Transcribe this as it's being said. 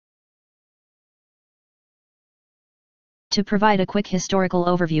To provide a quick historical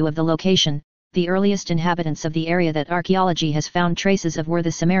overview of the location, the earliest inhabitants of the area that archaeology has found traces of were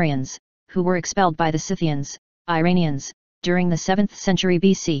the Sumerians, who were expelled by the Scythians, Iranians, during the 7th century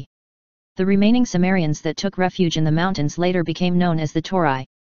BC. The remaining Sumerians that took refuge in the mountains later became known as the Tauri.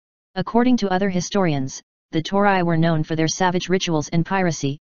 According to other historians, the Tauri were known for their savage rituals and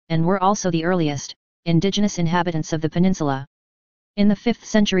piracy, and were also the earliest, indigenous inhabitants of the peninsula. In the 5th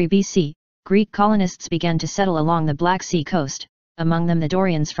century BC, Greek colonists began to settle along the Black Sea coast, among them the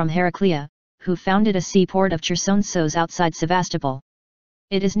Dorians from Heraclea, who founded a seaport of Chersonesos outside Sevastopol.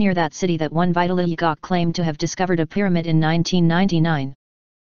 It is near that city that one Vitaly Gok claimed to have discovered a pyramid in 1999.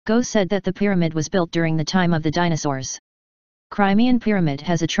 Go said that the pyramid was built during the time of the dinosaurs. Crimean pyramid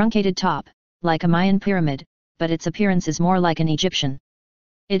has a truncated top, like a Mayan pyramid, but its appearance is more like an Egyptian.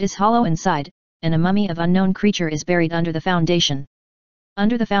 It is hollow inside, and a mummy of unknown creature is buried under the foundation.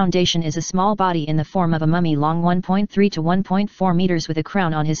 Under the foundation is a small body in the form of a mummy long 1.3 to 1.4 meters with a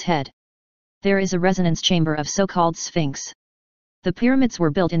crown on his head. There is a resonance chamber of so-called sphinx. The pyramids were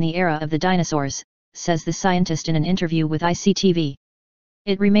built in the era of the dinosaurs, says the scientist in an interview with ICTV.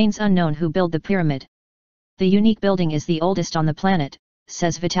 It remains unknown who built the pyramid. The unique building is the oldest on the planet,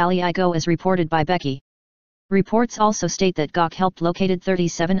 says Vitaly Igo as reported by Becky. Reports also state that Gok helped located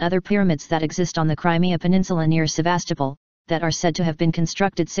 37 other pyramids that exist on the Crimea Peninsula near Sevastopol, that are said to have been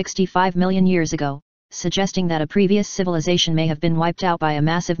constructed 65 million years ago, suggesting that a previous civilization may have been wiped out by a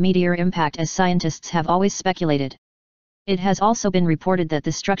massive meteor impact as scientists have always speculated. It has also been reported that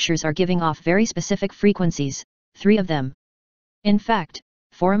the structures are giving off very specific frequencies, 3 of them. In fact,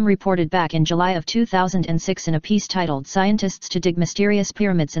 Forum reported back in July of 2006 in a piece titled Scientists to Dig Mysterious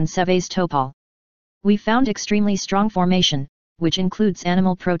Pyramids in Sevastopol. We found extremely strong formation, which includes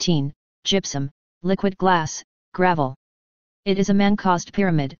animal protein, gypsum, liquid glass, gravel. It is a man-caused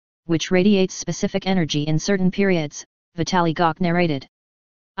pyramid, which radiates specific energy in certain periods, Vitaly Gok narrated.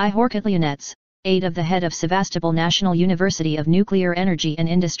 Ihor Lyonets, aide of the head of Sevastopol National University of Nuclear Energy and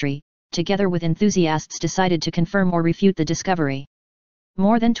Industry, together with enthusiasts decided to confirm or refute the discovery.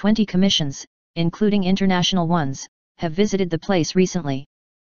 More than 20 commissions, including international ones, have visited the place recently.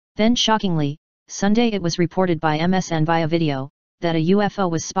 Then shockingly, Sunday it was reported by MSN via video, that a UFO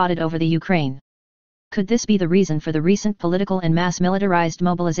was spotted over the Ukraine. Could this be the reason for the recent political and mass militarized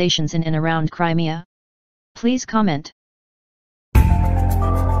mobilizations in and around Crimea? Please comment.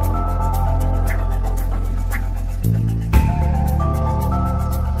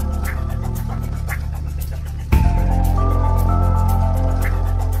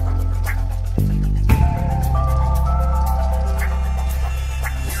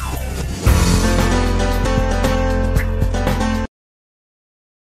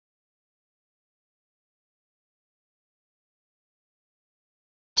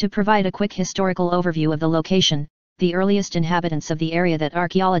 To provide a quick historical overview of the location, the earliest inhabitants of the area that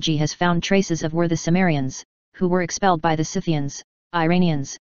archaeology has found traces of were the Sumerians, who were expelled by the Scythians,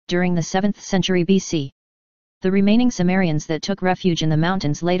 Iranians, during the 7th century BC. The remaining Sumerians that took refuge in the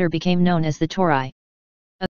mountains later became known as the Tauri.